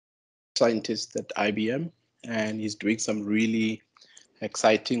scientist at IBM, and he's doing some really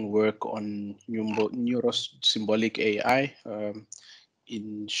exciting work on neuro-symbolic AI.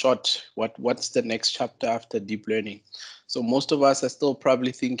 In short, what's the next chapter after deep learning? So most of us are still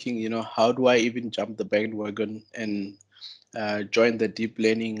probably thinking, how do I even jump the bandwagon and join the deep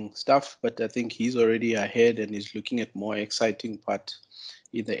learning stuff? But I think he's already ahead and is looking at more exciting part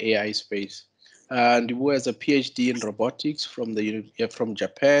in the AI space. And who has a PhD in robotics from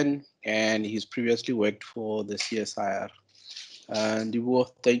Japan, and he's previously worked for the CSIR. And Ivo,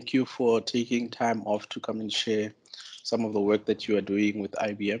 thank you for taking time off to come and share some of the work that you are doing with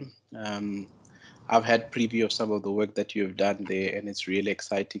IBM. I've had preview of some of the work that you have done there, and it's really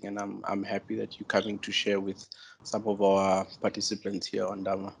exciting. And I'm happy that you're coming to share with some of our participants here on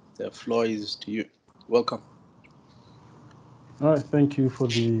DAMA. The floor is to you. Welcome. All right, thank you for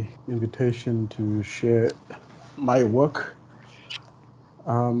the invitation to share my work.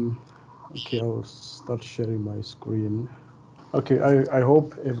 Okay, I'll start sharing my screen. Okay, I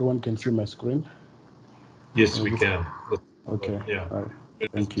hope everyone can see my screen. Yes, we can. Okay, Yeah. all right,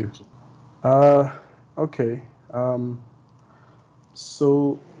 thank you. Uh, okay,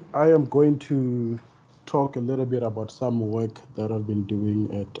 so I am going to talk a little bit about some work that I've been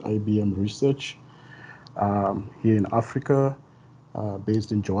doing at IBM Research here in Africa,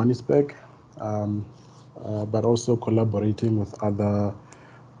 based in Johannesburg, um, but also collaborating with other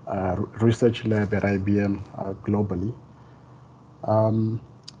research lab at IBM globally.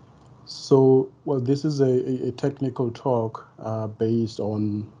 Well, this is a technical talk based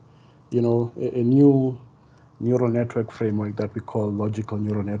on, a new neural network framework that we call logical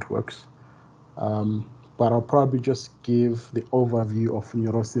neural networks. But I'll probably just give the overview of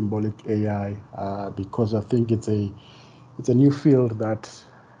neuro-symbolic AI because I think it's a new field that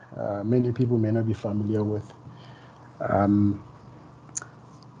many people may not be familiar with.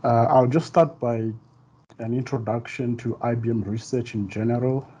 I'll just start by an introduction to IBM research in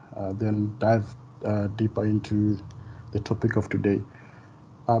general, then dive deeper into the topic of today.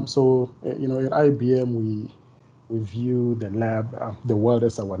 At IBM, we view the lab, the world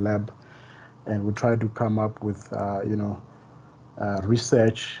as our lab, and we try to come up with,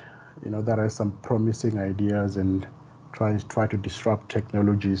 research, that has some promising ideas and try to disrupt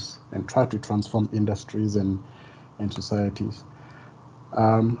technologies and try to transform industries and societies.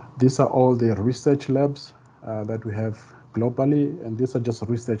 These are all the research labs that we have globally, and these are just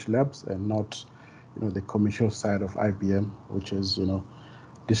research labs and not, the commercial side of IBM, which is,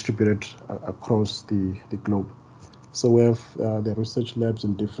 distributed across the globe. So we have the research labs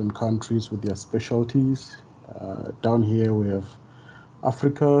in different countries with their specialties. Down here we have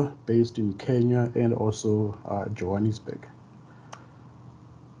Africa, based in Kenya, and also Johannesburg.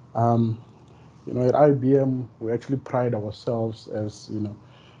 At IBM, we actually pride ourselves as,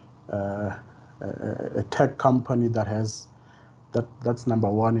 uh, a tech company that's number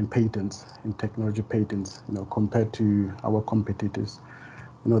one in patents, in technology patents, compared to our competitors.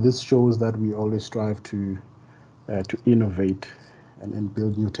 This shows that we always strive to innovate and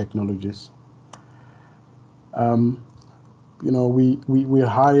build new technologies. We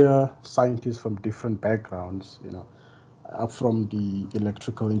hire scientists from different backgrounds, from the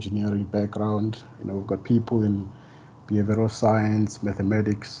electrical engineering background. We've got people in behavioral science,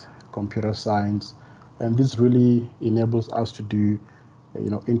 mathematics, computer science, and this really enables us to do,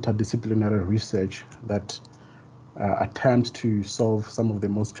 interdisciplinary research that attempts to solve some of the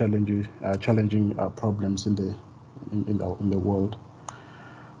most challenging problems in the world.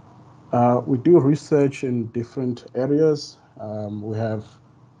 We do research in different areas. We have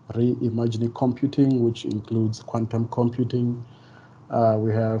reimagining computing, which includes quantum computing.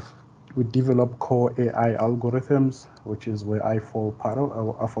 We develop core AI algorithms, which is where I form part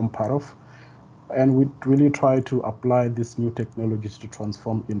of, and we really try to apply these new technologies to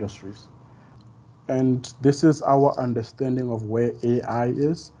transform industries. And this is our understanding of where AI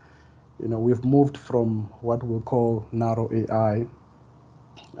is. We've moved from what we call narrow AI,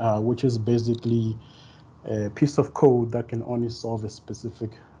 which is basically a piece of code that can only solve a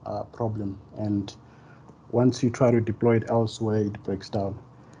specific problem. And once you try to deploy it elsewhere, it breaks down.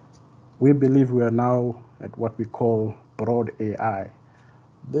 We believe we are now at what we call broad AI.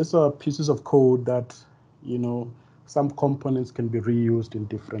 These are pieces of code that, some components can be reused in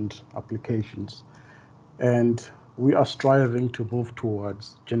different applications. And we are striving to move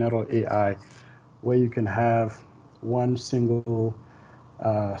towards general AI, where you can have one single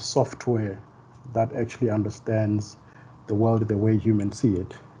software that actually understands the world the way humans see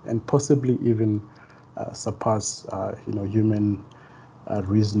it, and possibly even surpass, human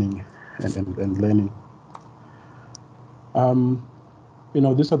reasoning and learning.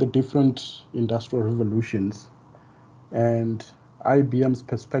 these are the different industrial revolutions, and IBM's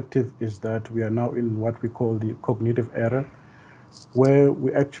perspective is that we are now in what we call the cognitive era, where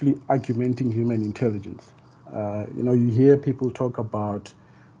we're actually augmenting human intelligence. You hear people talk about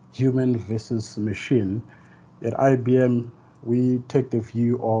human versus machine. At IBM, we take the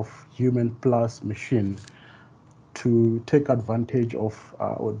view of human plus machine to take advantage of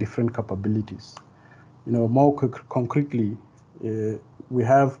our different capabilities. More concretely, we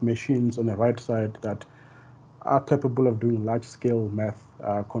have machines on the right side that are capable of doing large-scale math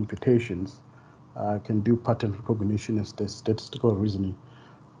computations, can do pattern recognition and statistical reasoning.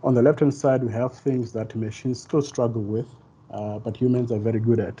 On the left-hand side, we have things that machines still struggle with, but humans are very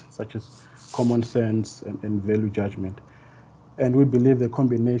good at, such as common sense and value judgment. And we believe the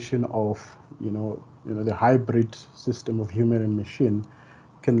combination of, the hybrid system of human and machine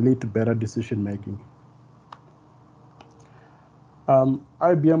can lead to better decision making.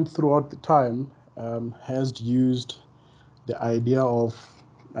 IBM throughout the time has used the idea of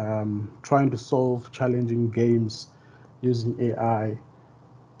trying to solve challenging games using AI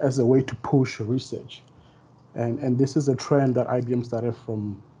as a way to push research. And this is a trend that IBM started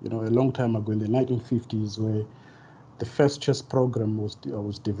from a long time ago in the 1950s, where the first chess program was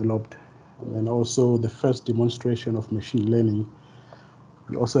developed, and also the first demonstration of machine learning.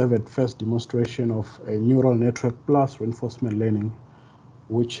 We also have a first demonstration of a neural network plus reinforcement learning,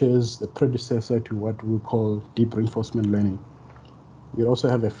 which is the predecessor to what we call deep reinforcement learning. We also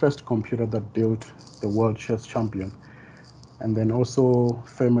have a first computer that built the world chess champion, and then also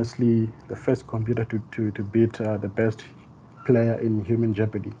famously the first computer to beat the best player in human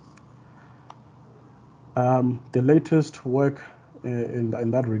Jeopardy. The latest work in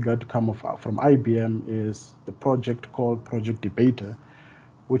that regard to come from IBM is the project called Project Debater,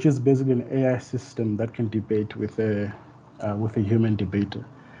 which is basically an AI system that can debate with a human debater.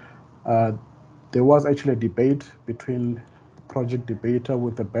 There was actually a debate between Project Debater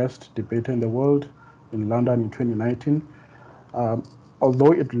with the best debater in the world in London in 2019.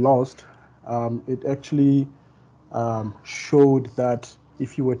 Although it lost, it actually showed that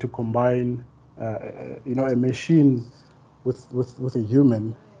if you were to combine, a machine with a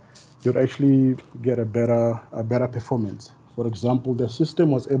human, you'd actually get a better performance. For example, the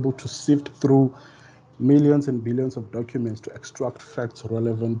system was able to sift through millions and billions of documents to extract facts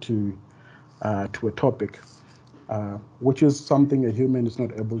relevant to a topic, which is something a human is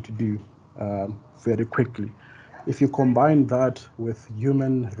not able to do very quickly. If you combine that with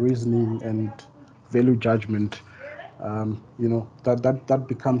human reasoning and value judgment, that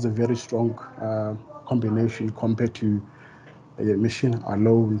becomes a very strong combination compared to a machine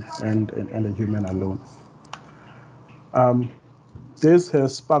alone and a human alone. This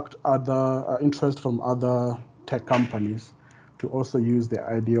has sparked other interest from other tech companies to also use the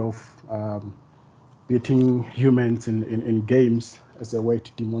idea of beating humans in games as a way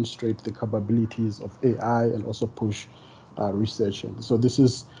to demonstrate the capabilities of AI and also push research. And so this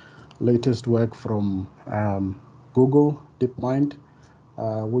is latest work from Google DeepMind,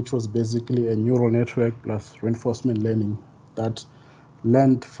 which was basically a neural network plus reinforcement learning that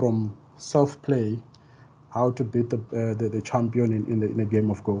learned from self-play how to beat the champion in a game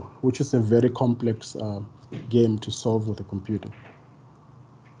of Go, which is a very complex game to solve with a computer.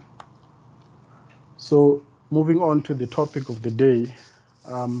 So moving on to the topic of the day,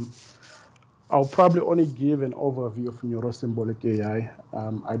 I'll probably only give an overview of Neuro-Symbolic AI.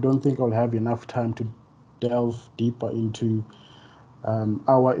 I don't think I'll have enough time to delve deeper into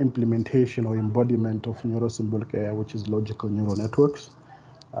our implementation or embodiment of Neuro-Symbolic AI, which is logical neural networks.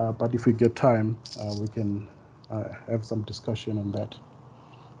 But if we get time, we can have some discussion on that.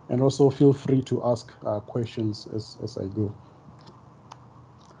 And also feel free to ask questions as I go.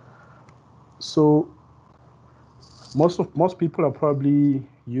 So most people are probably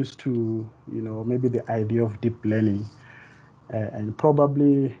used to, maybe the idea of deep learning, and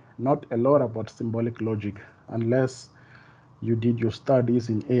probably not a lot about symbolic logic, unless you did your studies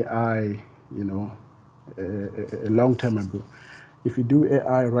in AI, a long time ago. If you do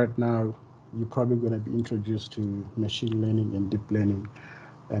AI right now, you're probably going to be introduced to machine learning and deep learning,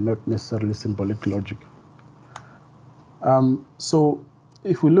 and not necessarily symbolic logic. So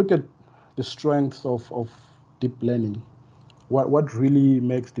if we look at the strengths of deep learning, what really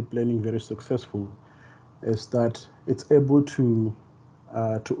makes deep learning very successful is that it's able to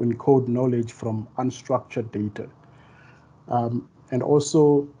encode knowledge from unstructured data. And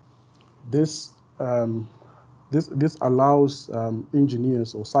also this this allows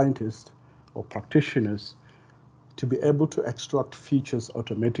engineers or scientists or practitioners to be able to extract features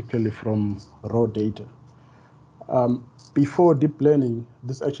automatically from raw data. Before deep learning,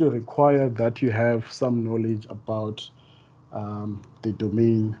 this actually required that you have some knowledge about the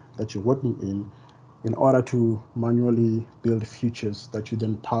domain that you're working in order to manually build features that you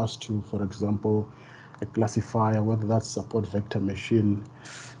then pass to, for example, a classifier, whether that's support vector machine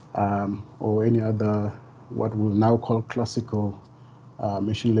or any other, what we'll now call classical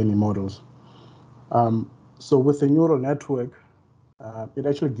machine learning models. So with a neural network, it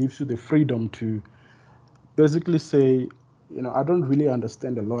actually gives you the freedom to basically say, I don't really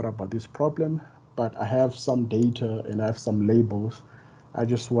understand a lot about this problem, but I have some data and I have some labels. I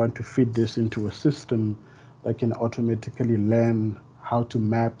just want to feed this into a system that can automatically learn how to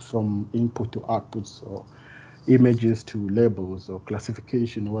map from input to outputs or images to labels or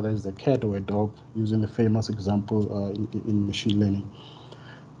classification, whether it's a cat or a dog, using the famous example in machine learning.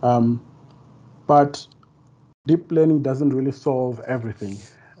 But deep learning doesn't really solve everything,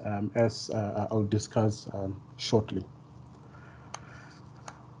 as I'll discuss shortly.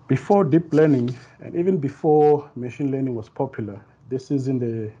 Before deep learning, and even before machine learning was popular, this is in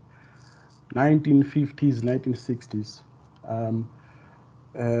the 1950s, 1960s,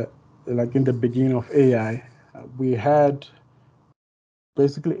 uh, like in the beginning of AI, we had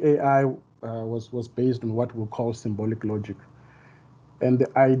basically AI was based on what we call symbolic logic. And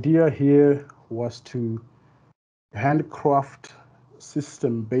the idea here was to handcraft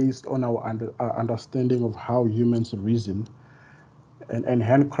system based on our understanding of how humans reason, and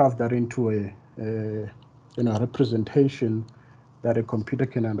handcraft that into a representation that a computer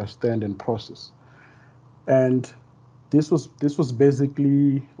can understand and process. And this was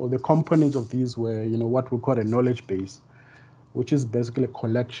basically, or the components of these were, what we call a knowledge base, which is basically a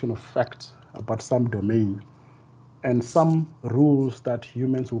collection of facts about some domain and some rules that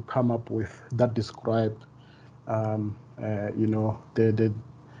humans will come up with that describe, that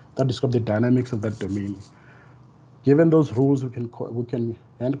describe the dynamics of that domain. Given those rules, we can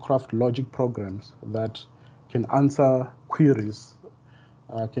handcraft logic programs that can answer queries,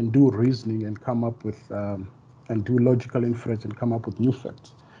 can do reasoning and come up with and do logical inference and come up with new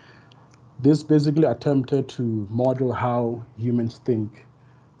facts. This basically attempted to model how humans think,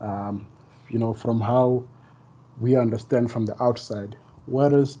 um, from how we understand from the outside,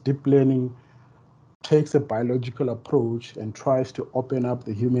 whereas deep learning takes a biological approach and tries to open up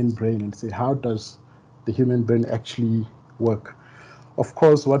the human brain and say, how does the human brain actually work? Of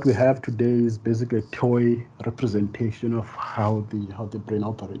course, what we have today is basically a toy representation of how the brain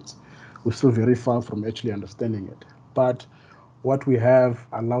operates. We're still very far from actually understanding it. But what we have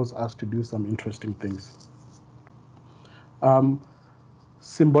allows us to do some interesting things. Um,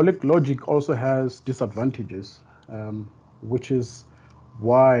 Symbolic logic also has disadvantages, which is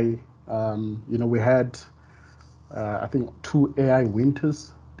why we had I think 2 AI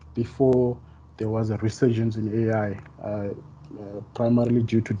winters before there was a resurgence in AI, primarily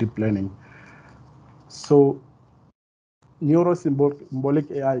due to deep learning. So Neuro-Symbolic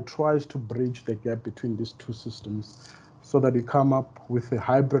AI tries to bridge the gap between these two systems so that we come up with a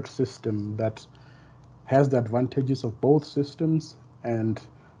hybrid system that has the advantages of both systems and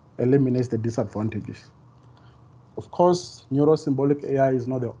eliminates the disadvantages. Of course, Neuro-Symbolic AI is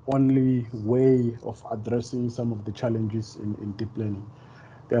not the only way of addressing some of the challenges in deep learning.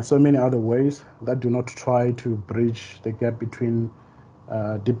 There are so many other ways that do not try to bridge the gap between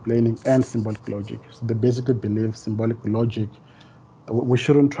deep learning and symbolic logic. So they basically believe symbolic logic, we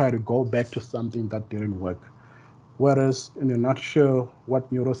shouldn't try to go back to something that didn't work. Whereas, in a nutshell, what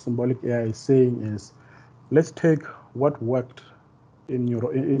Neuro-Symbolic AI is saying is, let's take what worked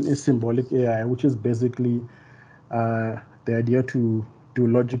in symbolic AI, which is basically the idea to do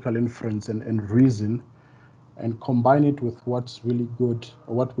logical inference and reason, and combine it with what's really good,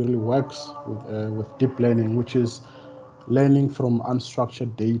 or what really works with deep learning, which is learning from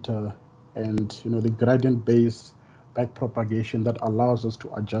unstructured data and the gradient-based backpropagation that allows us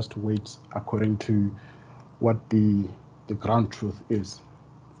to adjust weights according to what the ground truth is.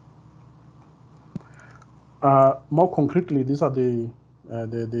 More concretely, these are the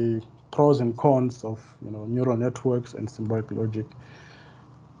pros and cons of neural networks and symbolic logic.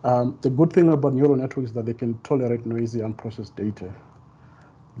 The good thing about neural networks is that they can tolerate noisy, unprocessed data.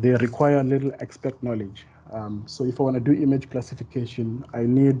 They require little expert knowledge. So if I want to do image classification, I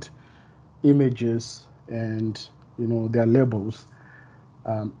need images and their labels,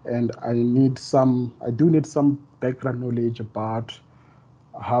 and I do need some background knowledge about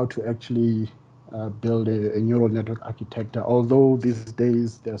how to actually build a neural network architecture. Although these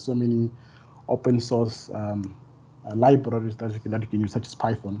days there are so many open source libraries that you can use, such as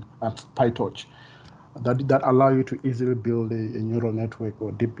Python, PyTorch, that allow you to easily build a neural network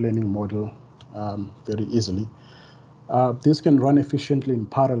or deep learning model very easily. This can run efficiently in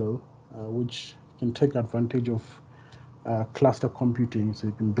parallel, which can take advantage of cluster computing, so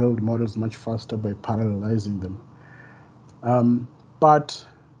you can build models much faster by parallelizing them. But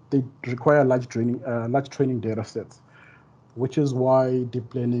they require large training data sets, which is why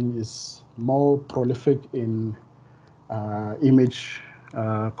deep learning is more prolific in image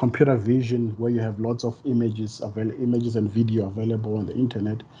computer vision, where you have lots of images and video available on the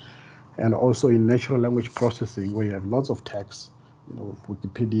internet, and also in natural language processing, where you have lots of text,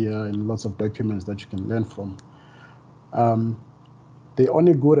 Wikipedia and lots of documents that you can learn from. They're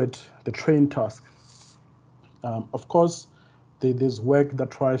only good at the train task. Of course, there's work that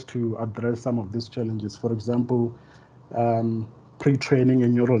tries to address some of these challenges. For example, pre-training a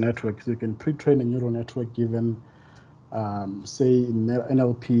neural network. So you can pre-train a neural network given, say, in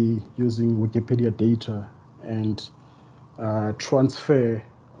NLP using Wikipedia data, and transfer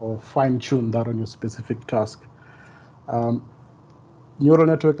or fine-tune that on your specific task. Neural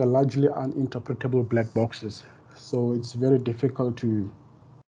networks are largely uninterpretable black boxes, so it's very difficult to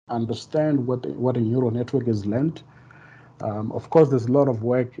understand what a neural network is learned. Of course, there's a lot of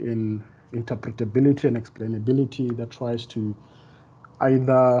work in interpretability and explainability that tries to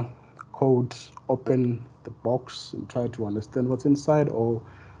either code open the box and try to understand what's inside, or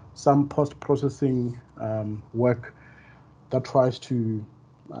some post-processing work that tries to,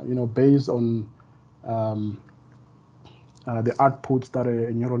 based on the outputs that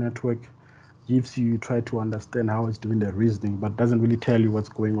a neural network gives you, try to understand how it's doing the reasoning, but doesn't really tell you what's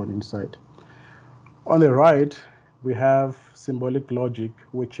going on inside. On the right, we have symbolic logic,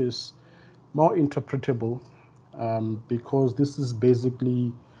 which is more interpretable, because this is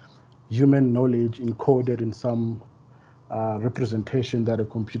basically human knowledge encoded in some representation that a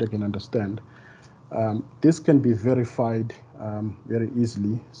computer can understand. This can be verified very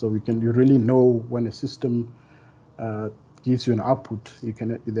easily, so you really know when a system gives you an output.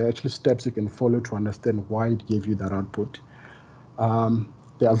 There are actually steps you can follow to understand why it gave you that output.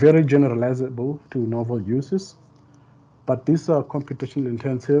 They are very generalizable to novel uses, but these are computationally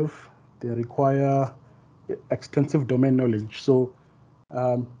intensive. They require extensive domain knowledge. So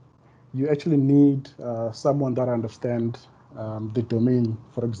you actually need someone that understands the domain.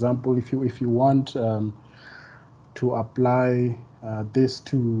 For example, if you want to apply this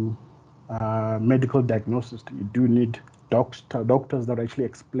to medical diagnosis, you do need doctors that actually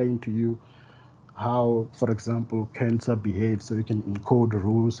explain to you how, for example, cancer behaves, so you can encode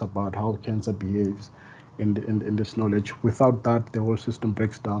rules about how cancer behaves in this knowledge. Without that, the whole system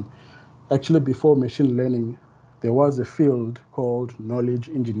breaks down. Actually, before machine learning, there was a field called knowledge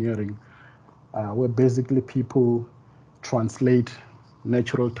engineering, where basically people translate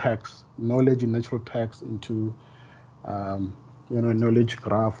knowledge in natural text into a knowledge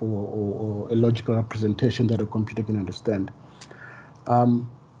graph, or a logical representation that a computer can understand.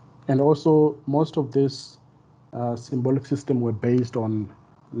 And also, most of this symbolic system were based on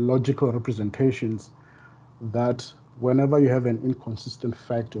logical representations that whenever you have an inconsistent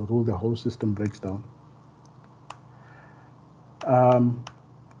fact or rule, the whole system breaks down.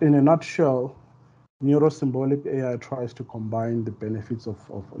 In a nutshell, Neuro-Symbolic AI tries to combine the benefits of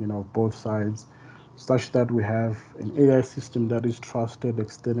both sides, such that we have an AI system that is trusted,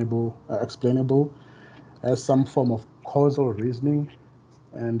 explainable, has some form of causal reasoning,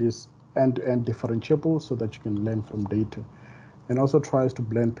 and is end-to-end differentiable, so that you can learn from data, and also tries to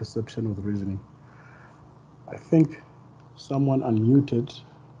blend perception with reasoning. I think someone unmuted.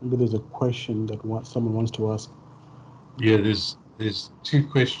 Maybe there's a question that someone wants to ask. Yeah, there's two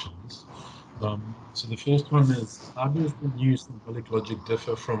questions. So the first one is, how does the new symbolic logic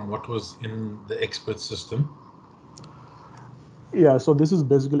differ from what was in the expert system? Yeah, so this is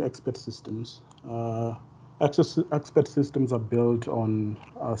basically expert systems. Expert systems are built on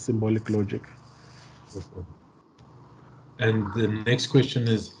symbolic logic. And the next question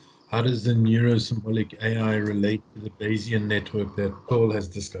is, how does the neuro-symbolic AI relate to the Bayesian network that Paul has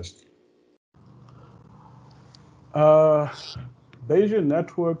discussed? Bayesian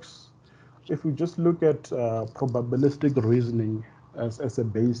networks, if we just look at probabilistic reasoning as a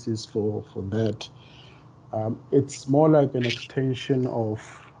basis for that, it's more like an extension of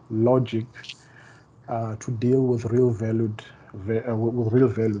logic to deal with with real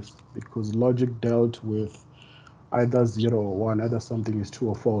values, because logic dealt with either 0 or 1, either something is true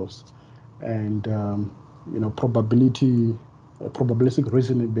or false, and probabilistic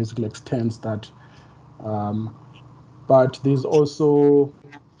reasoning basically extends that. But there's also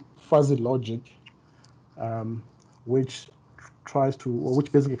fuzzy logic, which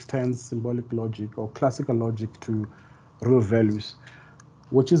which basically extends symbolic logic or classical logic to real values,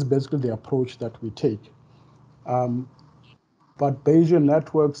 which is basically the approach that we take. But Bayesian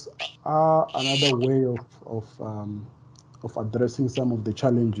networks are another way of addressing some of the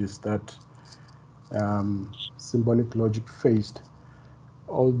challenges that symbolic logic faced.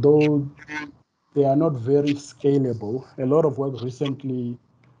 Although they are not very scalable, a lot of work recently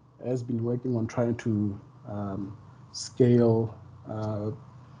has been working on trying to scale uh,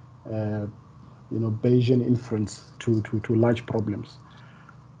 Bayesian inference to large problems.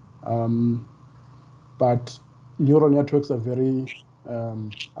 But neural networks are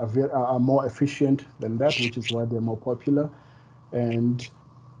more efficient than that, which is why they're more popular. And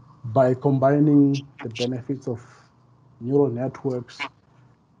by combining the benefits of neural networks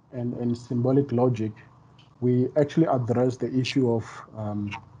and symbolic logic, we actually address the issue of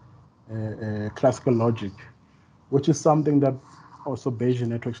classical logic, which is something that also Bayesian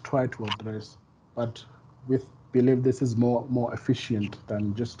networks try to address. But we believe this is more efficient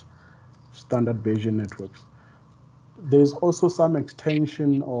than just standard Bayesian networks. There's also some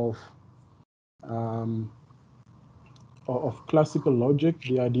extension um, of classical logic,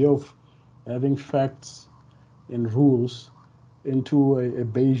 the idea of having facts and rules into a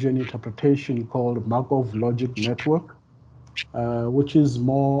Bayesian interpretation called Markov logic network, which is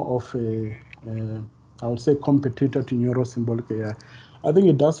more of I would say, competitor to Neuro-Symbolic AI. I think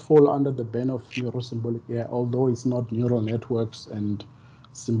it does fall under the ban of Neuro-Symbolic AI, although it's not neural networks and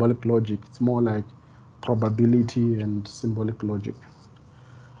symbolic logic. It's more like probability and symbolic logic.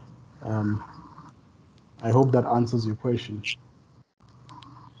 Um, I hope that answers your question.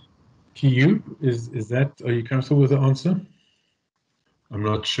 To you, is that, are you comfortable with the answer? I'm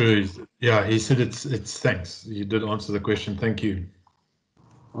not sure. Yeah, he said it's thanks. You did answer the question. Thank you.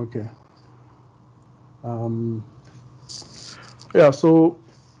 Okay. Yeah, so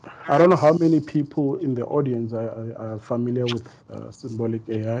I don't know how many people in the audience are familiar with symbolic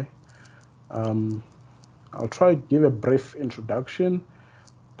AI. I'll try to give a brief introduction,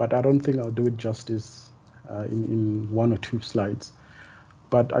 but I don't think I'll do it justice in one or two slides.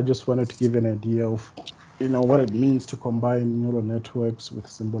 But I just wanted to give an idea of, what it means to combine neural networks with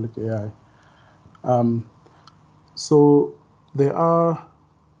symbolic AI. So there are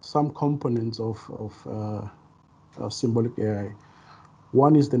some components of symbolic AI.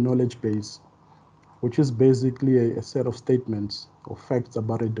 One is the knowledge base, which is basically a set of statements or facts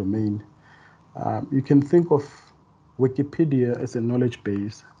about a domain. You can think of Wikipedia as a knowledge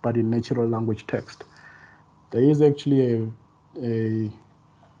base, but in natural language text. There is actually a, a,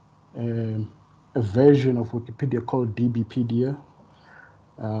 a version of Wikipedia called DBpedia,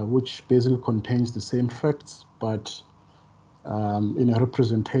 which basically contains the same facts, but in a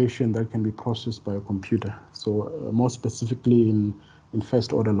representation that can be processed by a computer. So more specifically in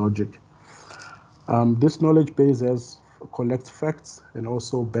first order logic. This knowledge base collects facts and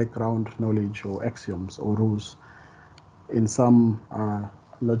also background knowledge or axioms or rules in some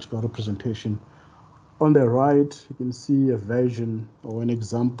logical representation. On the right, you can see a version or an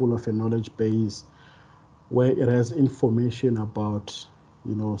example of a knowledge base where it has information about,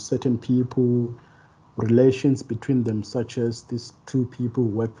 certain people, relations between them, such as these two people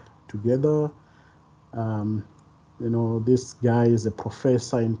work together. Um, this guy is a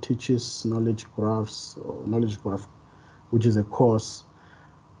professor and teaches knowledge graphs or knowledge graph, which is a course.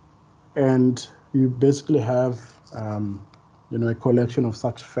 And you basically have, a collection of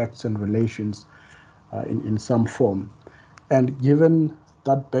such facts and relations in some form. And given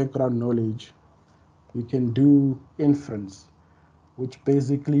that background knowledge, you can do inference, which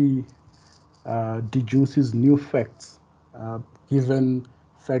basically deduces new facts, uh, given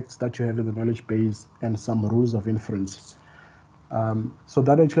facts that you have in the knowledge base and some rules of inference. So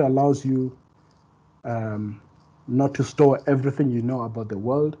that actually allows you not to store everything you know about the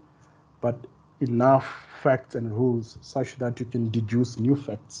world, but enough facts and rules such that you can deduce new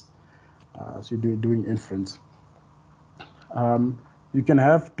facts as you're doing inference. You can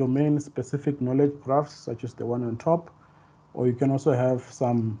have domain-specific knowledge graphs, such as the one on top, or you can also have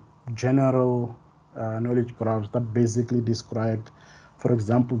some general knowledge graphs that basically describe, for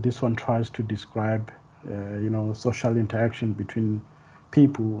example, this one tries to describe, social interaction between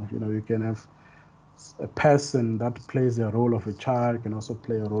people. You can have a person that plays a role of a child, can also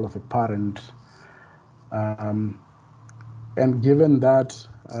play a role of a parent. Um, and given that,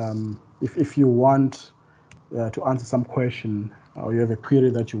 if you want to answer some question or you have a query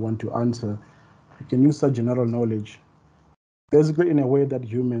that you want to answer, you can use such general knowledge, basically in a way that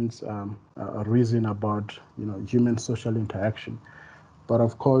humans reason about, human social interaction, but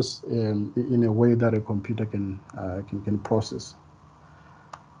of course in a way that a computer can process.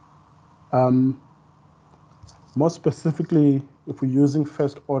 Um, More specifically, if we're using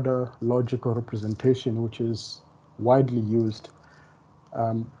first order logical representation, which is widely used,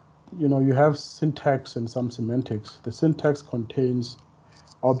 you have syntax and some semantics. The syntax contains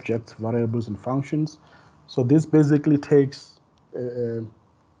objects, variables, and functions. So this basically takes the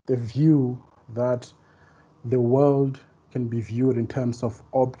view that the world can be viewed in terms of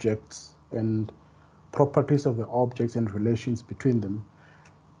objects and properties of the objects and relations between them.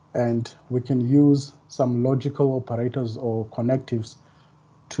 And we can use some logical operators or connectives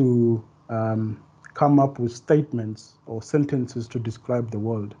to come up with statements or sentences to describe the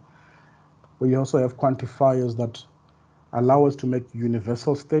world. We also have quantifiers that allow us to make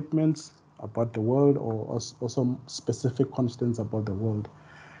universal statements about the world or some specific constants about the world.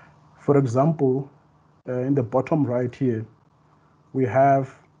 For example, in the bottom right here, we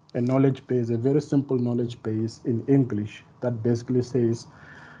have a knowledge base, a very simple knowledge base in English that basically says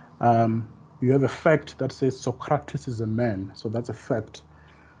you have a fact that says Socrates is a man, so that's a fact.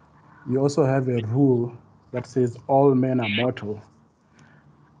 You also have a rule that says all men are mortal.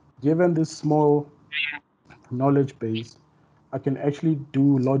 Given this small knowledge base, I can actually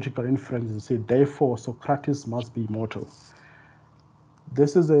do logical inference and say, therefore, Socrates must be mortal.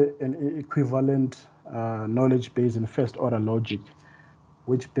 This is an equivalent knowledge base in first order logic,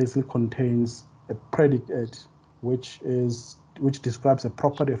 which basically contains a predicate, which describes a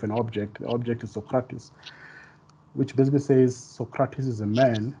property of an object. The object is Socrates, which basically says Socrates is a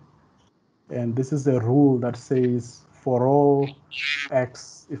man. And this is a rule that says for all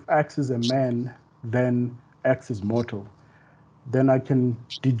X, if X is a man, then X is mortal. Then I can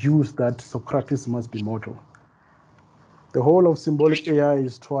deduce that Socrates must be mortal. The whole of symbolic AI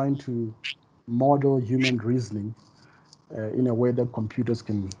is trying to model human reasoning in a way that computers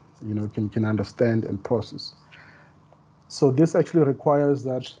can understand and process. So this actually requires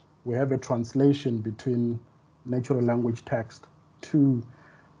that we have a translation between natural language text to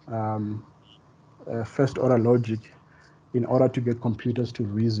first order logic in order to get computers to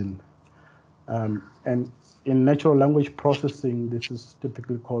reason. And in natural language processing, this is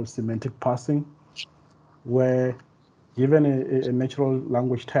typically called semantic parsing, where given a natural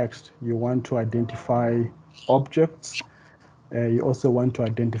language text, you want to identify objects. You also want to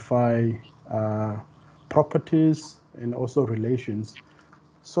identify uh, properties and also relations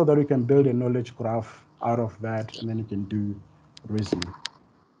so that you can build a knowledge graph out of that and then you can do reasoning.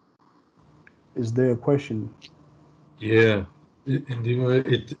 Is there a question? Yeah,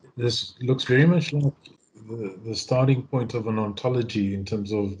 indeed. This looks very much like the starting point of an ontology in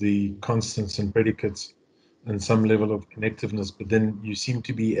terms of the constants and predicates and some level of connectiveness, but then you seem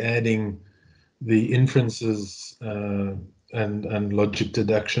to be adding the inferences and logic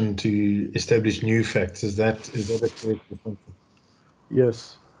deduction to establish new facts. Is that a correct assumption?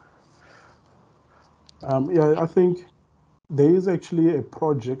 Yes. Yeah, I think there is actually a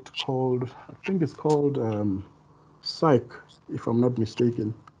project called, I think it's called Psych, if I'm not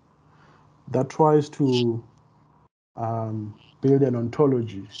mistaken, that tries to build an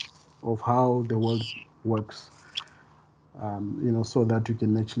ontology of how the world works, so that you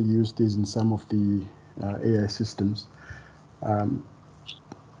can actually use this in some of the AI systems.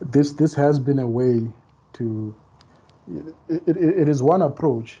 This has been a way to, it is one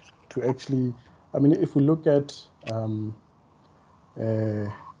approach to actually, I mean, uh,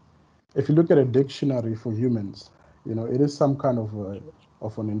 if you look at a dictionary for humans, it is some kind of an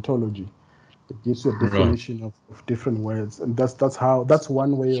ontology. It gives you a Right. definition of different words, and that's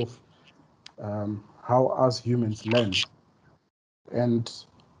one way of how us humans learn. And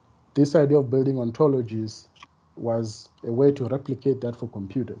this idea of building ontologies was a way to replicate that for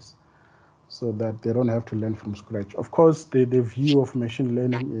computers so that they don't have to learn from scratch. Of course, the view of machine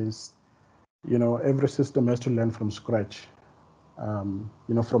learning is, every system has to learn from scratch,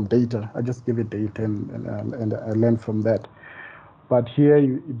 from data. I just give it data and I learn from that. But here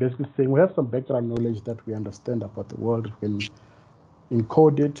you basically saying we have some background knowledge that we understand about the world. We can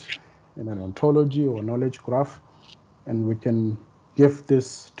encode it in an ontology or knowledge graph, and we can give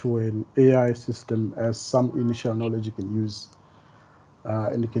this to an AI system as some initial knowledge you can use,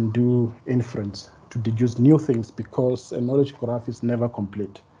 and it can do inference to deduce new things because a knowledge graph is never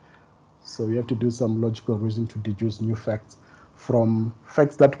complete. So you have to do some logical reasoning to deduce new facts from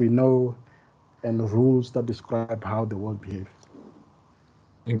facts that we know and rules that describe how the world behaves.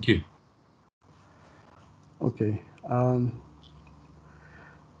 Thank you. Okay.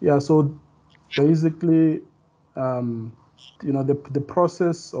 Yeah. So basically, um, the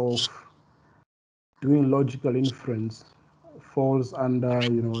process of doing logical inference falls under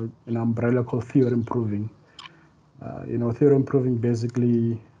an umbrella called theorem proving. Theorem proving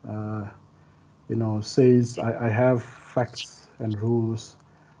basically says I have facts and rules.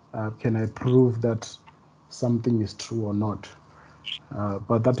 Can I prove that something is true or not?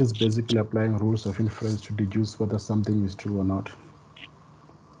 But that is basically applying rules of inference to deduce whether something is true or not.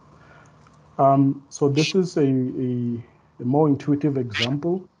 So this is a more intuitive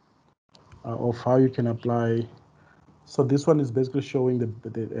example of how you can apply. So this one is basically showing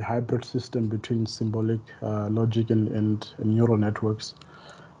the hybrid system between symbolic logic and neural networks.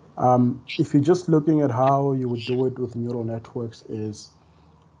 If you're just looking at how you would do it with neural networks is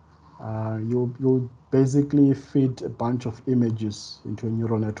you'll basically feed a bunch of images into a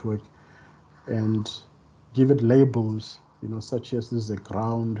neural network and give it labels, such as this is a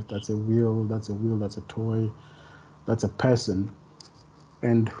ground, that's a wheel, that's a wheel, that's a toy, that's a person,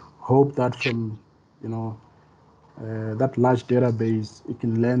 and hope that from, that large database, it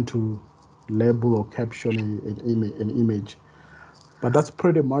can learn to label or caption an image. But that's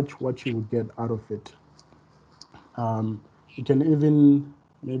pretty much what you would get out of it. You can even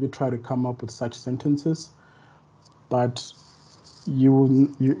maybe try to come up with such sentences, but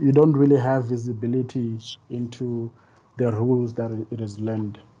you don't really have visibility into the rules that it has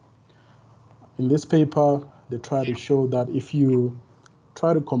learned. In this paper, they try to show that if you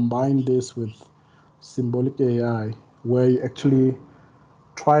try to combine this with symbolic AI, where you actually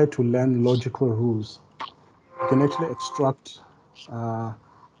try to learn logical rules, you can actually extract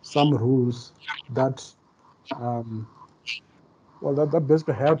some rules that um, that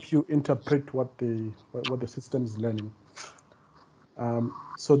basically help you interpret what the system is learning.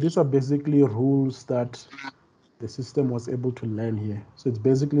 So these are basically rules that the system was able to learn here. So it's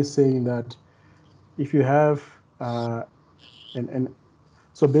basically saying that if you have and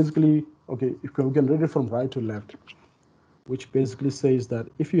so basically, okay, we can read it from right to left, which basically says that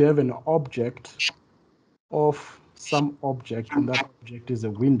if you have an object of some object and that object is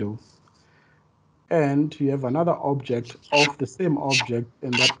a window, and you have another object of the same object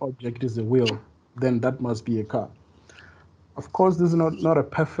and that object is a wheel, then that must be a car. Of course, this is not a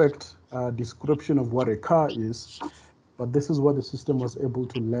perfect description of what a car is, but this is what the system was able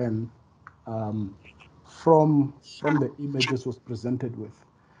to learn um, from the images was presented with.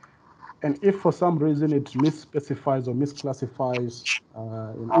 And if for some reason it misspecifies or misclassifies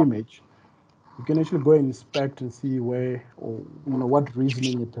an image, you can actually go and inspect and see where or what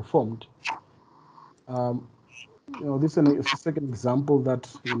reasoning it performed. Um, this is a second example that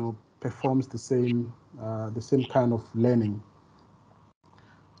performs the same kind of learning.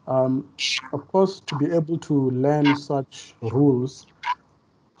 Um, of course, to be able to learn such rules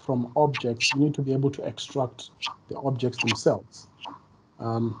from objects, you need to be able to extract the objects themselves.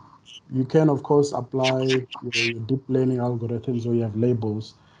 Um, you can, of course, apply your deep learning algorithms where you have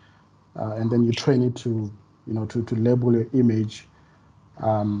labels, and then you train it to label your image,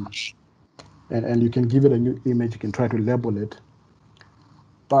 um, and you can give it a new image. You can try to label it,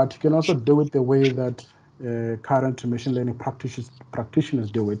 but you can also do it the way that current machine learning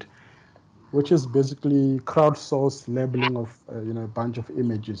practitioners do it, which is basically crowdsourced labeling of a bunch of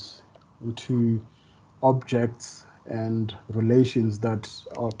images into objects and relations that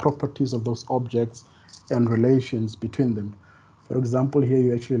are properties of those objects and relations between them. For example, here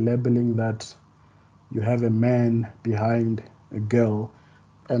you're actually labeling that you have a man behind a girl,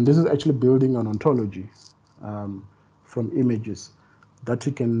 and this is actually building an ontology um, from images that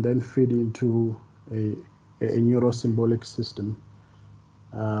you can then feed into a neuro-symbolic system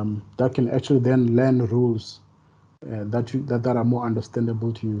that can actually then learn rules that are more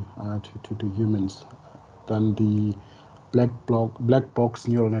understandable to you to humans than the black box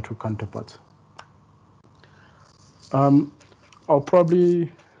neural network counterparts. Um, I'll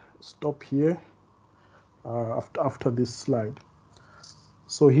probably stop here after this slide.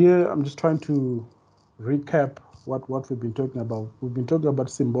 So here I'm just trying to recap what we've been talking about. We've been talking about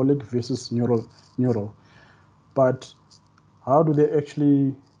symbolic versus neural, but how do they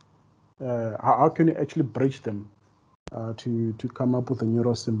actually? How can you actually bridge them to come up with a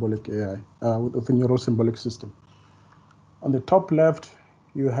neuro-symbolic AI with a neuro-symbolic system? On the top left,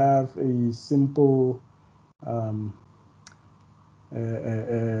 you have a simple um,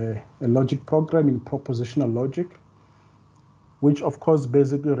 a logic programming propositional logic, which of course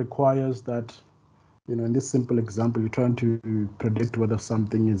basically requires that, in this simple example, you're trying to predict whether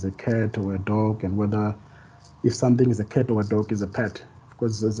something is a cat or a dog and whether if something is a cat or a dog is a pet. Of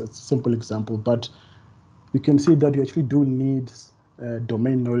course, it's a simple example, but you can see that you actually do need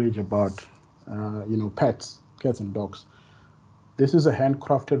domain knowledge about, pets, cats and dogs. This is a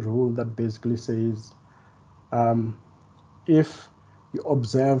handcrafted rule that basically says um, if you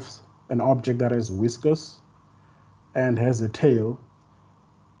observe an object that has whiskers and has a tail,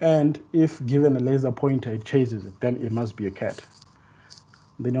 And if given a laser pointer, it chases it, then it must be a cat.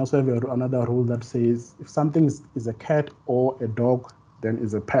 Then you also have another rule that says if something is a cat or a dog, then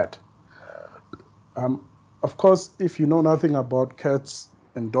is a pet. Of course, if you know nothing about cats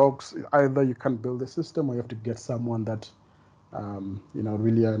and dogs, either you can't build a system or you have to get someone that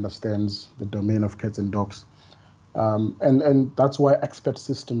really understands the domain of cats and dogs. And that's why expert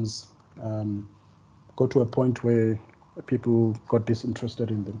systems go to a point where people got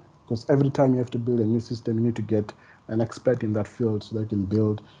disinterested in them. Because every time you have to build a new system, you need to get an expert in that field so they can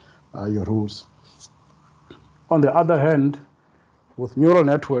build your rules. On the other hand, with neural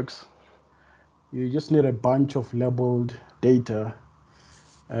networks, you just need a bunch of labeled data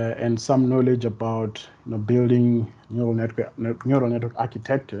and some knowledge about building neural network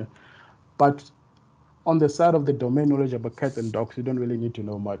architecture. But on the side of the domain knowledge about cats and dogs, you don't really need to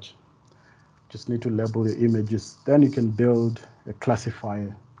know much. Just need to label your images. Then you can build a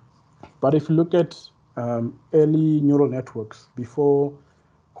classifier. But if you look at early neural networks, before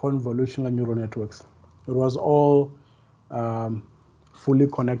convolutional neural networks, it was all um, fully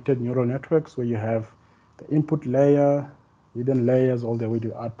connected neural networks where you have the input layer, hidden layers, all the way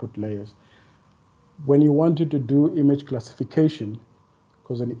to output layers. When you wanted to do image classification,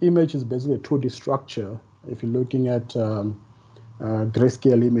 because an image is basically a 2D structure, if you're looking at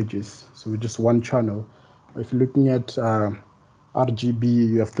grayscale images, so just one channel. If you're looking at RGB,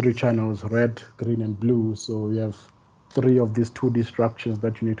 you have 3 channels, red, green, and blue. So you have 3 of these 2D structures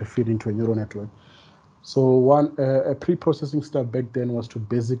that you need to feed into a neural network. So a pre-processing step back then was to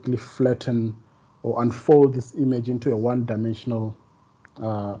basically flatten or unfold this image into a one-dimensional,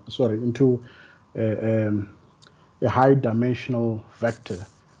 into a high-dimensional vector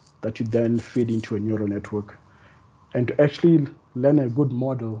that you then feed into a neural network. And to actually learn a good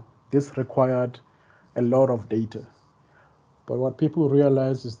model, this required a lot of data. But what people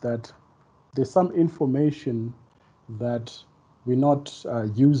realize is that there's some information that we're not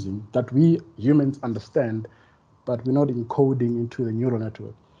using, that we humans understand, but we're not encoding into the neural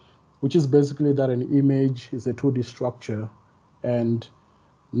network, which is basically that an image is a 2D structure and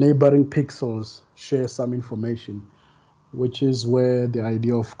neighboring pixels share some information, which is where the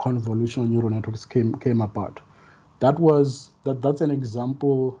idea of convolutional neural networks came about. That's an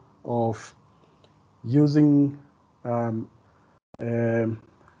example of using um, um,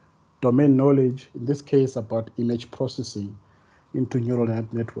 domain knowledge, in this case about image processing, into neural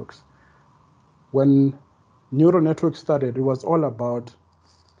networks. When neural networks started, it was all about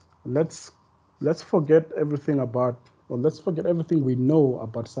let's let's forget everything about, or let's forget everything we know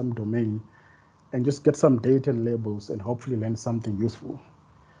about some domain and just get some data and labels and hopefully learn something useful.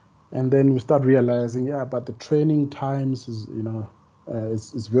 And then we start realizing, yeah, but the training times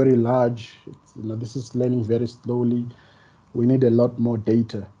is very large. This is learning very slowly. We need a lot more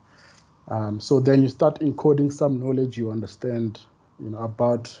data. So then you start encoding some knowledge you understand,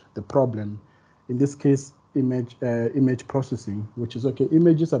 about the problem. In this case, image processing, which is okay.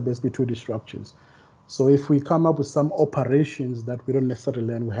 Images are basically 2D structures. So if we come up with some operations that we don't necessarily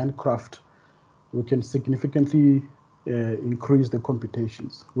learn, we handcraft, we can significantly increase the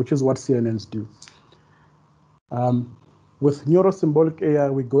computations, which is what CNNs do. With Neuro-Symbolic AI,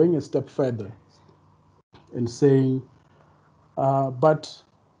 we're going a step further and saying, but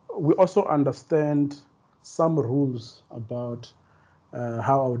we also understand some rules about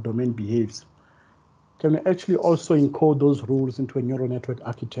how our domain behaves. Can we actually also encode those rules into a neural network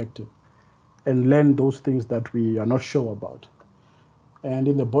architecture and learn those things that we are not sure about? And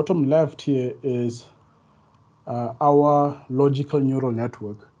in the bottom left here is our logical neural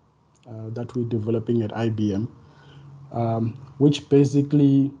network that we're developing at IBM, which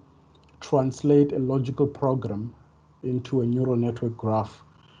basically translate a logical program into a neural network graph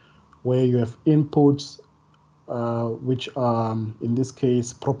where you have inputs, which are, in this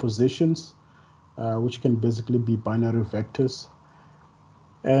case, propositions, which can basically be binary vectors.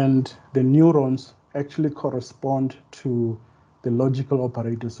 And the neurons actually correspond to the logical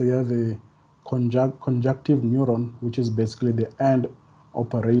operator. So you have a conjunctive neuron, which is basically the AND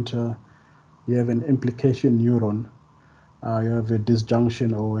operator. You have an implication neuron. You have a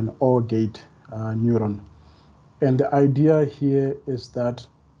disjunction or an OR gate neuron. And the idea here is that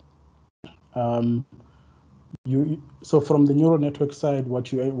so from the neural network side,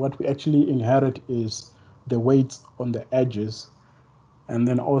 what we actually inherit is the weights on the edges, and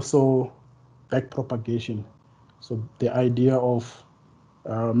then also back propagation. So the idea of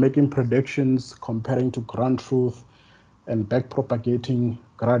making predictions, comparing to ground truth, and back propagating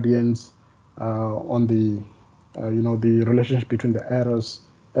gradients on the relationship between the errors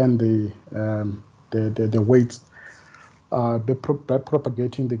and the weights. by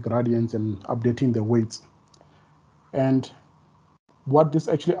propagating the gradients and updating the weights. And what this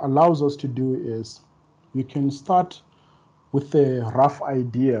actually allows us to do is you can start with a rough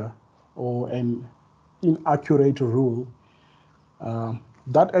idea or an inaccurate rule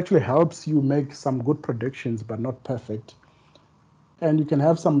that actually helps you make some good predictions, but not perfect. And you can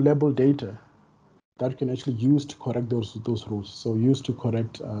have some label data that you can actually use to correct those rules. So use to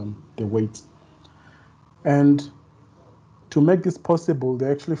correct the weights. And to make this possible, there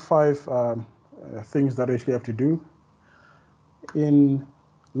are actually 5 things that you actually have to do. In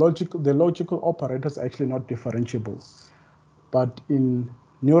the logical operators are actually not differentiable. But in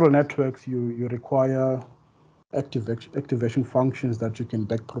neural networks, you require activation functions that you can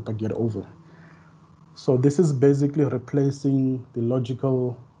backpropagate over. So this is basically replacing the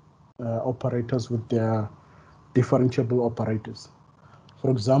logical operators with their differentiable operators. For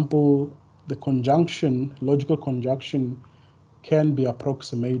example, the logical conjunction can be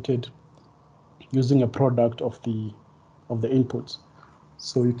approximated using a product of the inputs.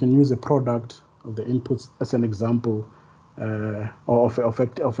 So you can use a product of the inputs as an example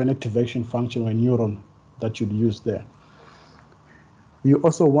of an activation function or a neuron that you'd use there. You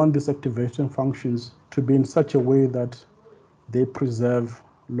also want these activation functions to be in such a way that they preserve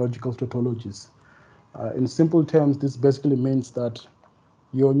logical tautologies. In simple terms, this basically means that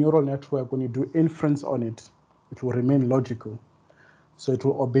your neural network, when you do inference on it, it will remain logical. So it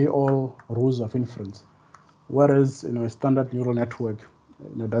will obey all rules of inference. Whereas, a standard neural network,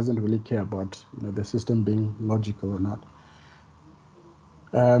 doesn't really care about, the system being logical or not.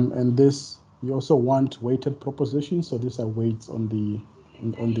 And this, you also want weighted propositions. So these are weights on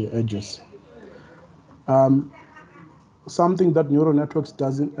the edges. Something that neural networks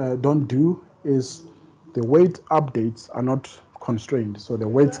don't do is the weight updates are not constrained. So the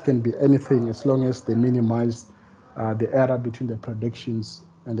weights can be anything as long as they minimize the error between the predictions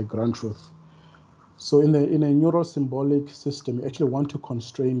and the ground truth. So in a neuro-symbolic system, you actually want to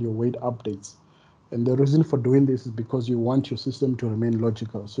constrain your weight updates. And the reason for doing this is because you want your system to remain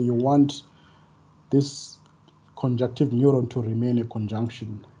logical. So you want this conjunctive neuron to remain a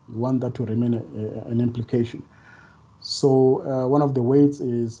conjunction. You want that to remain an implication. So one of the weights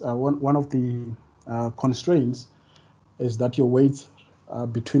is one of the constraints is that your weights are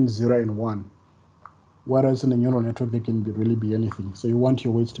between 0 and 1. Whereas in a neural network, they can really be anything. So you want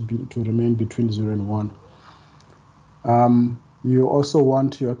your weights to remain between 0 and 1. You also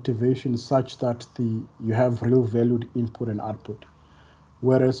want your activation such that you have real valued input and output.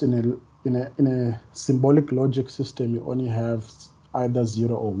 Whereas in a symbolic logic system, you only have either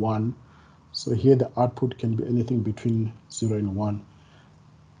 0 or 1. So here the output can be anything between 0 and 1,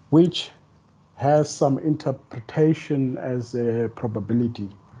 which has some interpretation as a probability.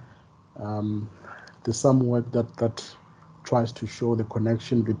 There's some work that tries to show the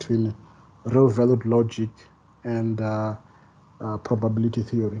connection between real valued logic and probability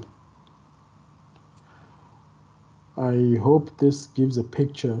theory. I hope this gives a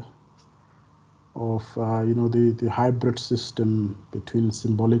picture of the hybrid system between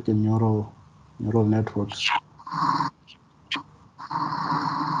symbolic and neural networks.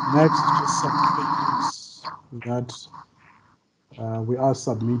 Next, just some things that we are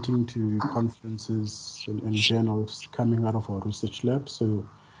submitting to conferences and journals coming out of our research lab, so you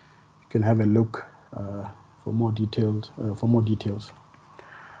can have a look for more details.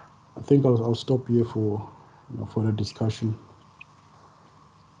 I think I'll stop here for the discussion.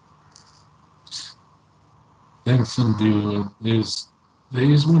 Thanks, Andrew. There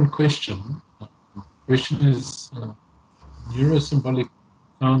is one question. The question is, Neuro-Symbolic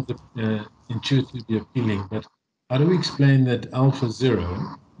sounds intuitively appealing, but how do we explain that alpha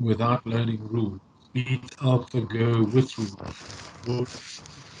 0 without loading rules beats alpha go with rules?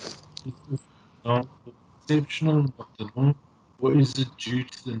 Is this example exceptional, not the norm, or is it due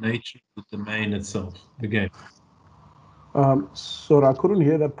to the nature of the domain itself, the game? Sorry, I couldn't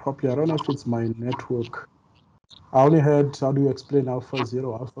hear that properly. I don't know if it's my network. I only heard, how do you explain alpha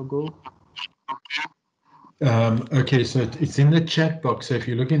 0, alpha go? Okay, so it's in the chat box. So if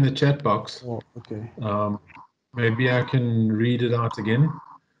you look in the chat box, okay. Maybe I can read it out again.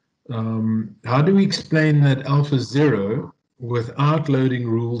 How do we explain that alpha 0 without loading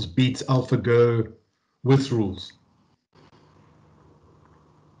rules beats alpha go with rules?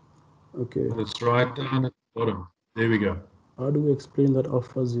 Okay. It's right down at the bottom. There we go. How do we explain that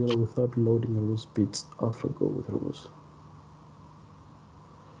alpha 0 without loading rules beats alpha go with rules?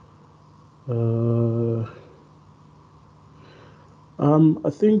 I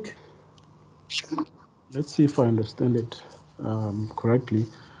think, let's see if I understand it correctly.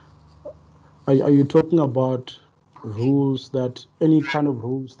 Are you talking about rules that any kind of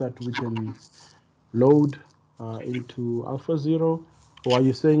rules that we can load into Alpha Zero, or are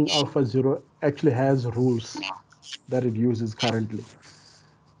you saying Alpha Zero actually has rules that it uses currently?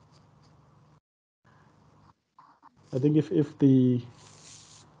 I think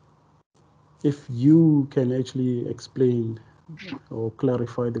if you can actually explain or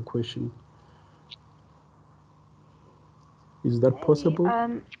clarify the question, is that Hey, possible?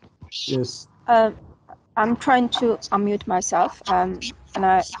 Yes. I'm trying to unmute myself, and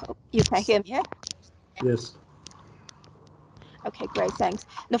I hope you can hear me. Yes. Okay, great, thanks.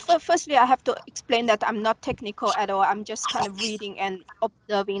 Now, firstly, I have to explain that I'm not technical at all. I'm just kind of reading and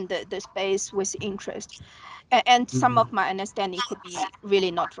observing the space with interest, and some of my understanding could be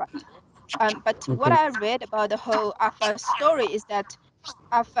really not right. But what Okay. I read about the whole Alpha story is that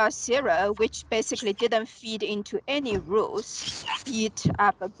Alpha Zero, which basically didn't feed into any rules, beat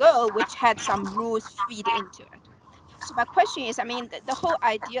AlphaGo, which had some rules feed into it. So my question is, I mean, the whole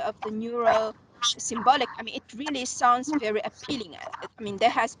idea of the neuro-symbolic, I mean, it really sounds very appealing. I mean, there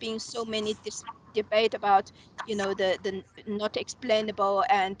has been so many debate about, the not explainable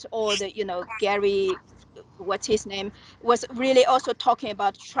and all the, Gary, what's his name, was really also talking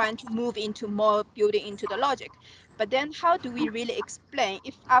about trying to move into more building into the logic. But then how do we really explain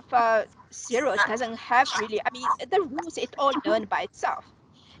if Alpha Zero doesn't have really, I mean, the rules, it all learned by itself.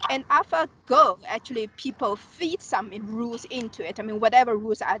 And AlphaGo, actually, people feed some rules into it. I mean, whatever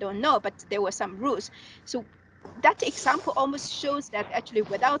rules, I don't know, but there were some rules. So that example almost shows that actually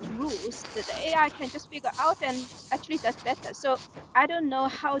without rules, the AI can just figure out and actually does better. So I don't know,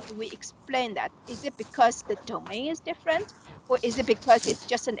 how do we explain that? Is it because the domain is different, or is it because it's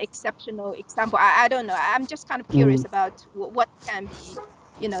just an exceptional example? I don't know. I'm just kind of curious about what can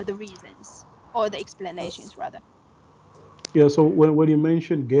be, the reasons or the explanations rather. Yeah. So when you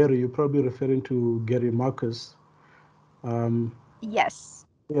mentioned Gary, you're probably referring to Gary Marcus. Um, Yes.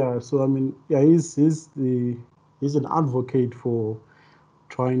 yeah. So I mean, yeah, he's an advocate for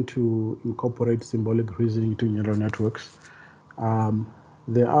trying to incorporate symbolic reasoning to neural networks. Um,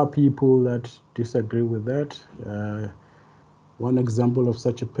 there are people that disagree with that. One example of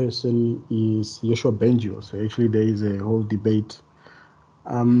such a person is Yeshua Bengio. So actually, there is a whole debate.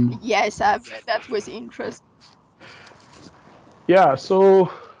 Yes, I've read that with interest. Yeah.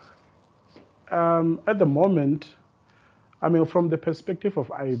 So at the moment, I mean, from the perspective of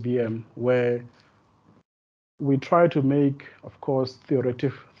IBM, where we try to make, of course,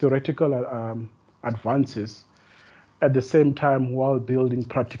 theoretical advances at the same time while building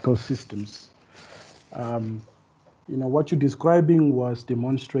practical systems. What you're describing was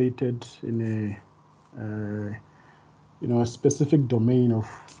demonstrated in a specific domain of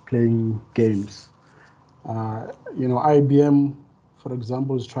playing games. IBM, for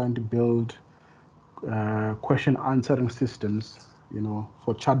example, is trying to build question answering systems,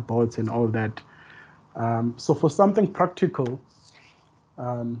 for chatbots and all that. So for something practical,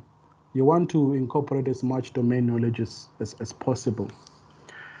 you want to incorporate as much domain knowledge as possible.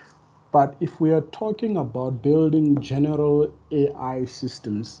 But if we are talking about building general AI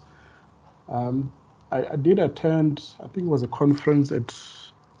systems, I did attend, I think it was a conference at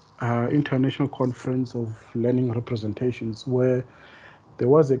International Conference of Learning Representations, where there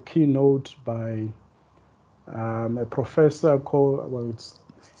was a keynote by a professor called, well,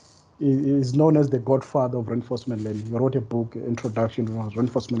 he is known as the godfather of reinforcement learning. He wrote a book, Introduction to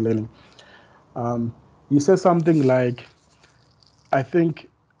Reinforcement Learning. He says something like, I think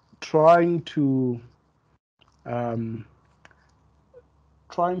trying to um,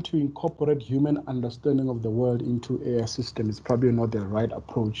 trying to incorporate human understanding of the world into AI system is probably not the right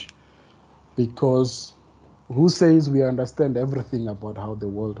approach, because who says we understand everything about how the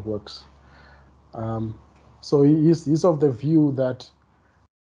world works? So he's of the view that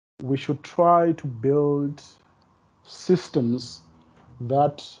we should try to build systems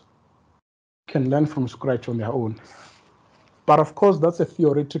that can learn from scratch on their own. But of course, that's a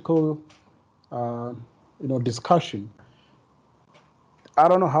theoretical, uh, discussion. I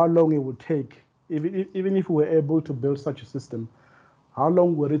don't know how long it would take, even if we were able to build such a system. How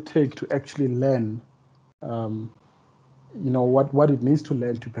long would it take to actually learn, what it needs to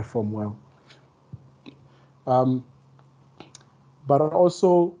learn to perform well? Um, but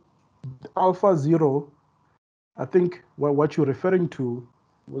also, Alpha Zero, I think what you're referring to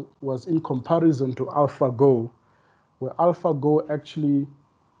was in comparison to AlphaGo, where AlphaGo actually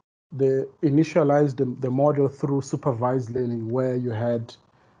they initialized the model through supervised learning, where you had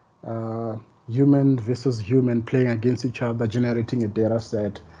uh, human versus human playing against each other, generating a data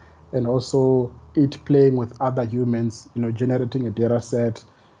set, and also it playing with other humans, generating a data set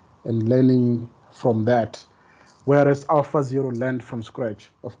and learning from that. whereas AlphaZero learned from scratch.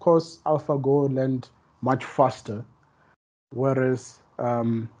 Of course, AlphaGo learned much faster, whereas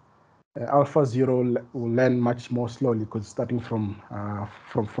AlphaZero will learn much more slowly because starting from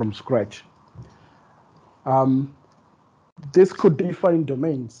scratch. This could differ in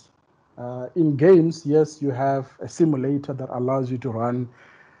domains. In games, yes, you have a simulator that allows you to run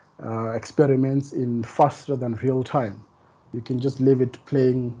experiments in faster than real time. You can just leave it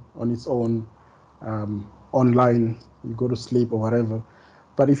playing on its own online, you go to sleep or whatever.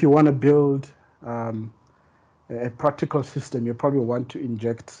 But if you want to build a practical system, you probably want to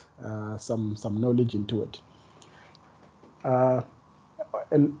inject some knowledge into it.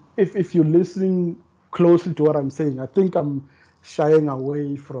 And if you're listening closely to what I'm saying, I think I'm shying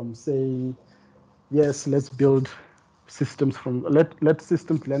away from saying, yes, let's build systems from, let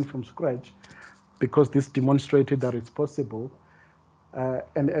systems learn from scratch, because this demonstrated that it's possible.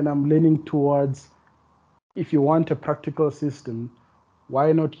 And I'm leaning towards, if you want a practical system,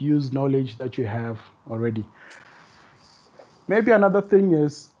 why not use knowledge that you have already? Maybe another thing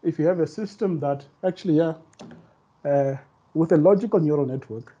is, if you have a system that actually, with a logical neural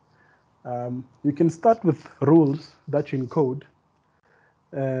network, you can start with rules that you encode,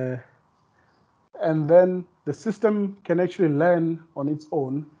 and then the system can actually learn on its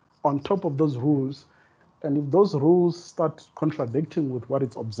own on top of those rules. And if those rules start contradicting with what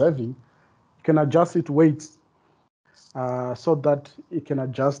it's observing, you can adjust its weights so that it can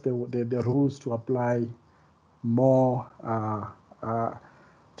adjust the rules to apply more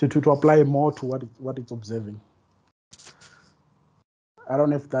to apply more to what it's observing. I don't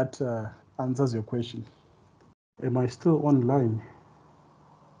know if that answers your question. Am I still online?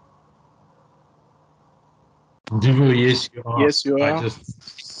 Divo, yes, you are. Yes, you are.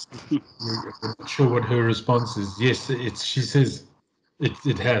 I'm not sure what her response is. Yes, she says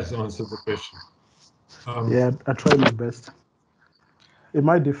it has answered the question. Yeah, I try my best. In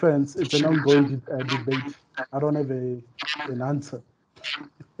my defense, it's an ongoing debate. I don't have an answer.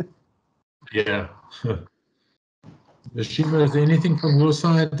 Yeah. Shima, is there anything from your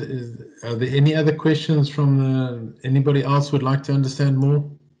side? Are there any other questions from anybody else would like to understand more?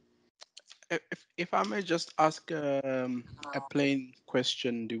 If I may just ask a plain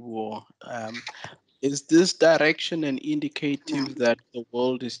question, Diwo, is this direction an indicative that the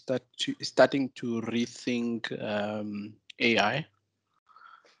world is starting to rethink AI?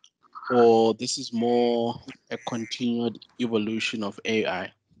 Or this is more a continued evolution of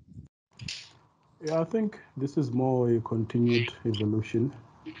AI? Yeah, I think this is more a continued evolution.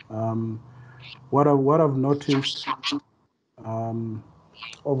 What I've noticed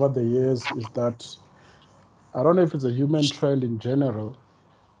over the years is that, I don't know if it's a human trend in general.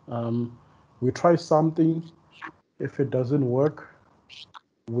 We try something, if it doesn't work,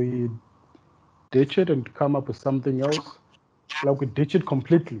 we ditch it and come up with something else. Like we ditch it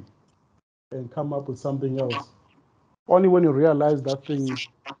completely and come up with something else. Only when you realize that thing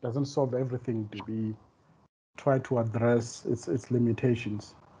doesn't solve everything do we try to address its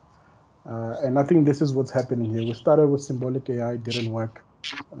limitations. And I think this is what's happening here. We started with symbolic AI, didn't work.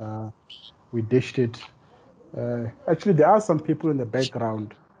 We dished it. Actually, there are some people in the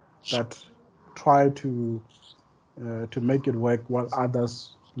background that try to make it work, while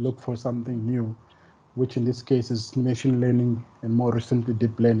others look for something new, which in this case is machine learning and more recently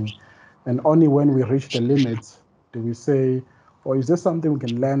deep learning. And only when we reach the limits do we say, or is there something we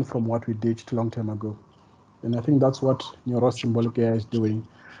can learn from what we ditched a long time ago? And I think that's what Neuro-Symbolic AI is doing.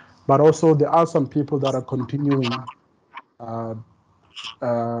 But also there are some people that are continuing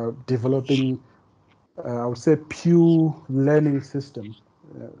developing, I would say, pure learning system,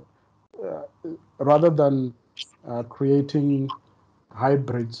 rather than creating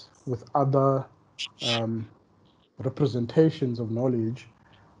hybrids with other representations of knowledge.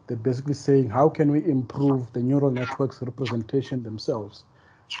 They're basically saying, how can we improve the neural networks representation themselves?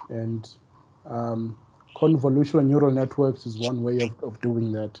 And convolutional neural networks is one way of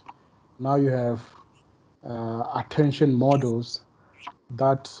doing that. Now you have attention models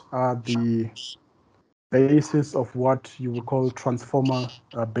that are the basis of what you would call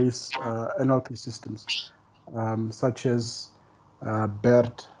transformer-based NLP systems, such as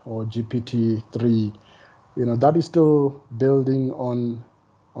BERT or GPT-3. You know, that is still building on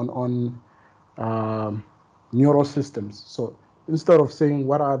neural systems. So instead of saying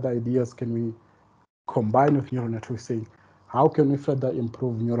what other ideas can we combine with neural networks, say how can we further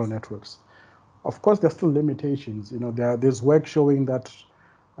improve neural networks? Of course, there's still limitations. You know, there's work showing that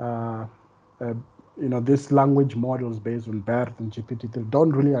you know, these language models based on BERT and GPT-3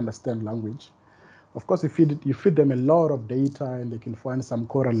 don't really understand language. Of course, you feed them a lot of data, and they can find some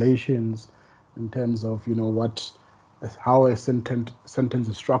correlations in terms of, you know, what how a sentence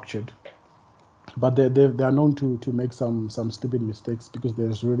is structured. But they are known to make some stupid mistakes because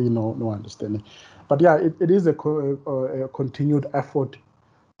there's really no understanding. But yeah, it is a continued effort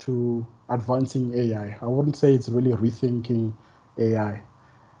to advancing AI. I wouldn't say it's really rethinking AI.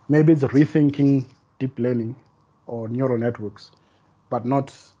 Maybe it's rethinking deep learning or neural networks, but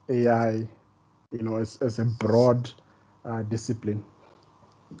not AI, as a broad discipline.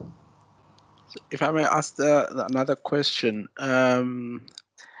 So if I may ask another question,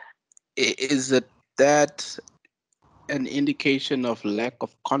 is it that an indication of lack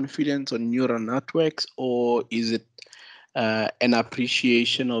of confidence on neural networks, or is it an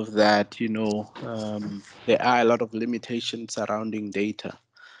appreciation of that, there are a lot of limitations surrounding data?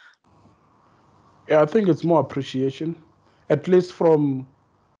 Yeah, I think it's more appreciation, at least from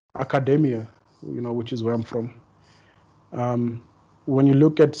academia, which is where I'm from. When you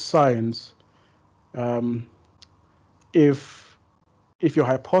look at science, if your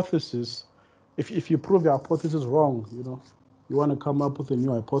hypothesis, if you prove your hypothesis wrong, you want to come up with a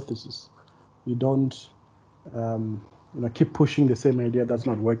new hypothesis. You don't, keep pushing the same idea that's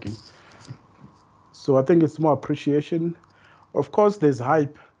not working. So I think it's more appreciation. Of course, there's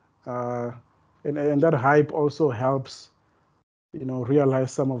hype, and that hype also helps,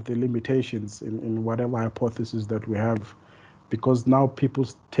 realize some of the limitations in whatever hypothesis that we have, because now people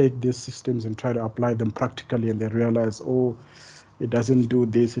take these systems and try to apply them practically, and they realize, oh, it doesn't do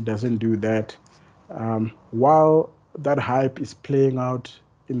this, it doesn't do that. While that hype is playing out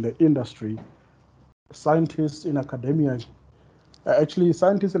in the industry, scientists in academia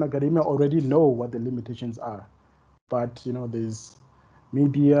already know what the limitations are. But there's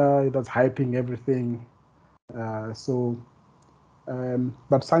media that's hyping everything. But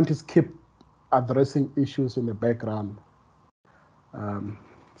scientists keep addressing issues in the background.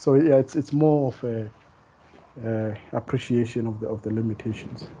 So yeah, it's more of a appreciation of the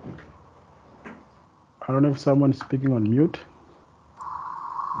limitations. I don't know if someone's speaking on mute.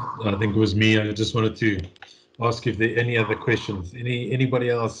 I think it was me. I just wanted to ask if there are any other questions. Anybody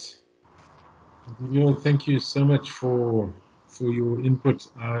else? Thank you so much for your input.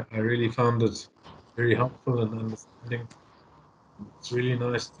 I really found it very helpful and understanding. It's really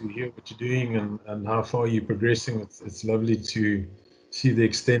nice to hear what you're doing and how far you're progressing. It's lovely to see the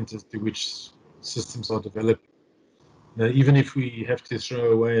extent as to which systems are developed. Now, even if we have to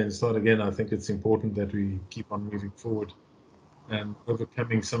throw away and start again, I think it's important that we keep on moving forward and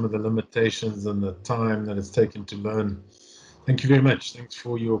overcoming some of the limitations and the time that it's taken to learn. Thank you very much. Thanks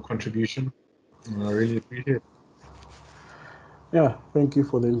for your contribution. I really appreciate it. Yeah, thank you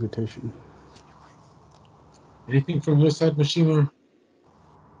for the invitation. Anything from your side, Mashima?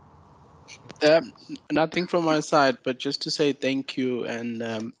 Nothing from my side, but just to say thank you, and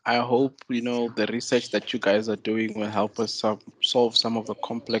I hope the research that you guys are doing will help us solve some of the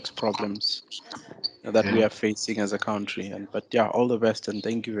complex problems that we are facing as a country. But yeah, all the best, and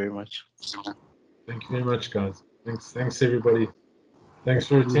thank you very much. Thank you very much, guys. Thanks everybody. Thanks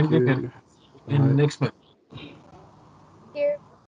for attending, and next month.